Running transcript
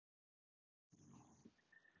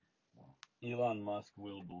Elon Musk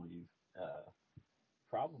will believe.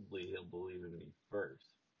 Probably he'll believe in me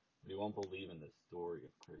first, but he won't believe in the story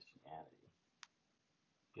of Christianity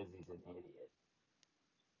because he's an idiot,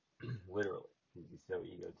 literally. Because he's so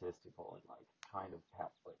egotistical and like kind of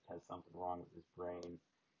has something wrong with his brain,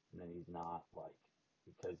 and then he's not like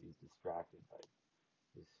because he's distracted by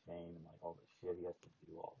his fame and like all the shit he has to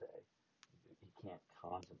do all day. He can't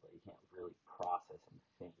contemplate, he can't really process and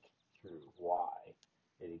think through why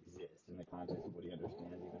it exists in the context of what he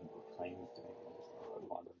understands, even claims to maybe understand about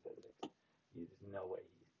quantum physics. There's no way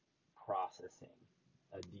he's processing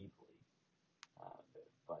deeply uh,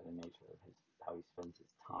 by the nature of how he spends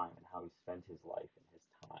his time and how he spent his life and his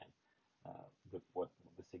time. What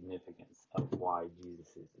the significance of why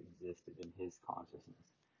Jesus has existed in his consciousness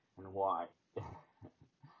and why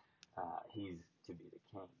he's to be the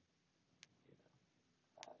king. You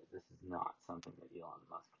know, this is not something that Elon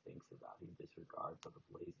Musk thinks about. He disregards out of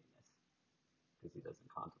laziness because he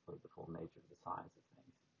doesn't contemplate the full nature of the science of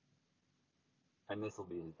things. And this will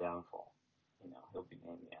be his downfall.